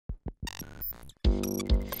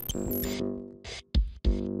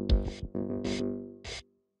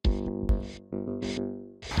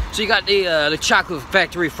So you got the Chocolate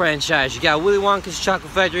Factory franchise. You got Willy Wonka's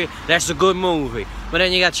Chocolate Factory. That's a good movie. But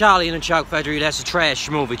then you got Charlie in the Chocolate Factory. That's a trash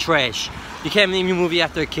movie. Trash. You can't name your movie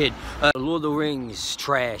after a kid. Lord of the Rings.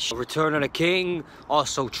 Trash. Return of the King.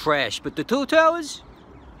 Also trash. But the Two Towers?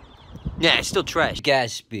 Yeah, it's still trash.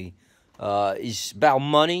 Gatsby. It's about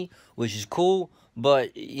money, which is cool.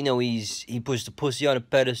 But you know he puts the pussy on a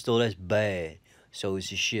pedestal. That's bad. So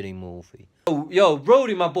it's a shitty movie. Yo,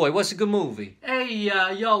 Brody, my boy, what's a good movie? Hey,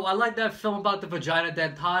 yo, I like that film about the vagina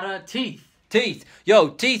dentata. Teeth. Teeth. Yo,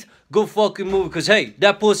 Teeth, good fucking movie, because, hey,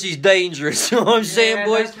 that pussy's dangerous. You know what I'm saying,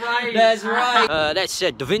 boys? That's right. That's right. That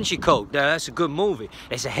said, Da Vinci Code. That's a good movie.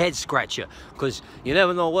 It's a head scratcher, because you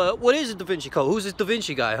never know what is a Da Vinci Code? Who's this Da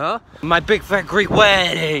Vinci guy, huh? My Big Fat Greek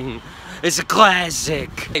Wedding. It's a classic.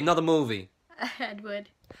 Hey, another movie. Ed Wood.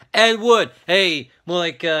 Ed Wood. Hey, more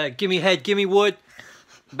like, give me head, give me wood.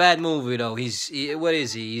 Bad movie though. What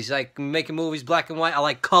is he? He's like making movies black and white. I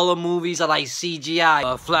like color movies. I like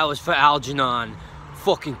CGI. Flowers for Algernon.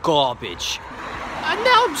 Fucking garbage. And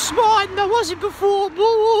now I'm smart and I wasn't before.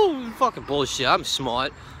 Boo. Fucking bullshit. I'm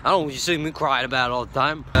smart. I don't want you to see me crying about it all the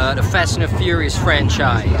time. The Fast and the Furious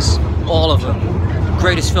franchise. All of them.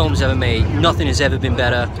 Greatest films ever made. Nothing has ever been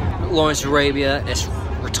better. Lawrence Arabia. It's a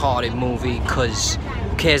retarded movie because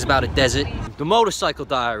who cares about a desert? The Motorcycle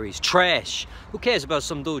Diaries, trash. Who cares about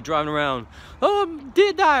some dude driving around? Oh,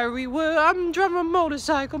 dear diary, I'm driving a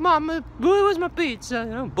motorcycle. Mama, where's my pizza?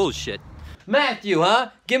 You know, bullshit. Matthew,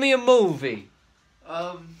 huh? Give me a movie.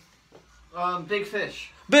 Big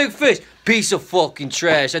Fish. Big Fish. Piece of fucking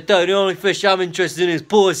trash. I thought the only fish I'm interested in is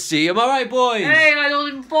pussy. Am I right, boys? Hey, I don't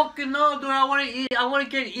even fucking know, dude. I want to eat. I want to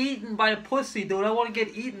get eaten by the pussy, dude. I want to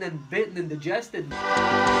get eaten and bitten and digested.